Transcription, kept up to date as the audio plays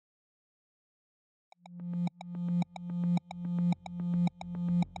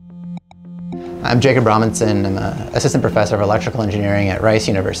I'm Jacob Robinson. I'm an assistant professor of electrical engineering at Rice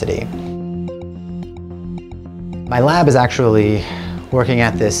University. My lab is actually working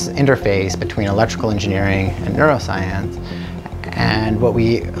at this interface between electrical engineering and neuroscience. And what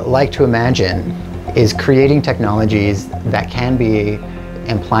we like to imagine is creating technologies that can be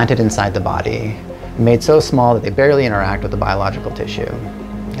implanted inside the body, made so small that they barely interact with the biological tissue.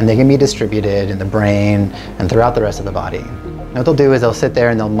 And they can be distributed in the brain and throughout the rest of the body. And what they'll do is they'll sit there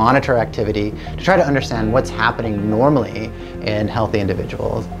and they'll monitor activity to try to understand what's happening normally in healthy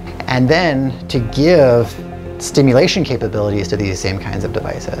individuals. And then to give stimulation capabilities to these same kinds of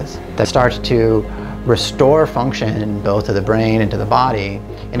devices that start to restore function both to the brain and to the body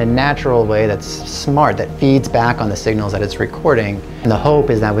in a natural way that's smart, that feeds back on the signals that it's recording. And the hope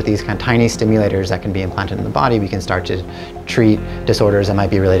is that with these kind of tiny stimulators that can be implanted in the body, we can start to treat disorders that might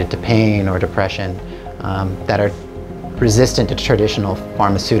be related to pain or depression that are resistant to traditional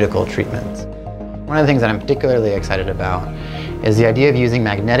pharmaceutical treatments. One of the things that I'm particularly excited about is the idea of using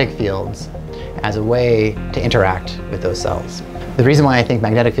magnetic fields as a way to interact with those cells. The reason why I think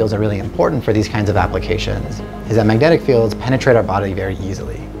magnetic fields are really important for these kinds of applications is that magnetic fields penetrate our body very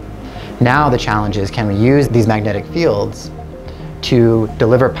easily. Now the challenge is, can we use these magnetic fields to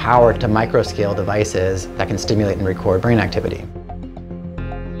deliver power to microscale devices that can stimulate and record brain activity?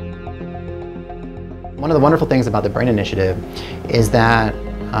 One of the wonderful things about the Brain Initiative is that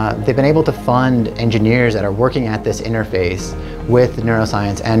they've been able to fund engineers that are working at this interface with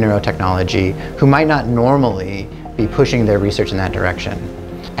neuroscience and neurotechnology who might not normally be pushing their research in that direction.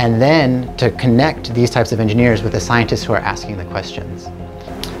 And then to connect these types of engineers with the scientists who are asking the questions.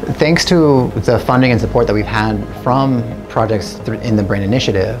 Thanks to the funding and support that we've had from projects in the Brain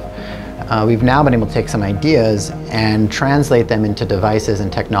Initiative, we've now been able to take some ideas and translate them into devices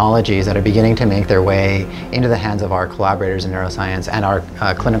and technologies that are beginning to make their way into the hands of our collaborators in neuroscience and our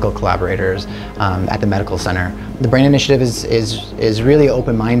clinical collaborators at the medical center. The Brain Initiative is really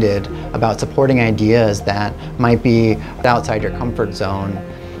open-minded about supporting ideas that might be outside your comfort zone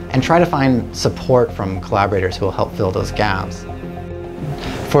and try to find support from collaborators who will help fill those gaps.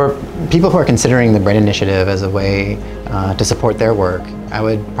 For people who are considering the Brain Initiative as a way to support their work, I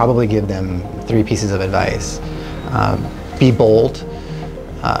would probably give them 3 pieces of advice. Be bold,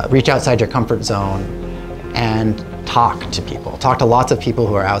 reach outside your comfort zone, and talk to people. Talk to lots of people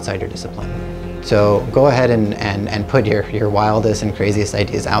who are outside your discipline. So go ahead and put your wildest and craziest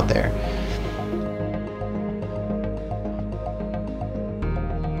ideas out there.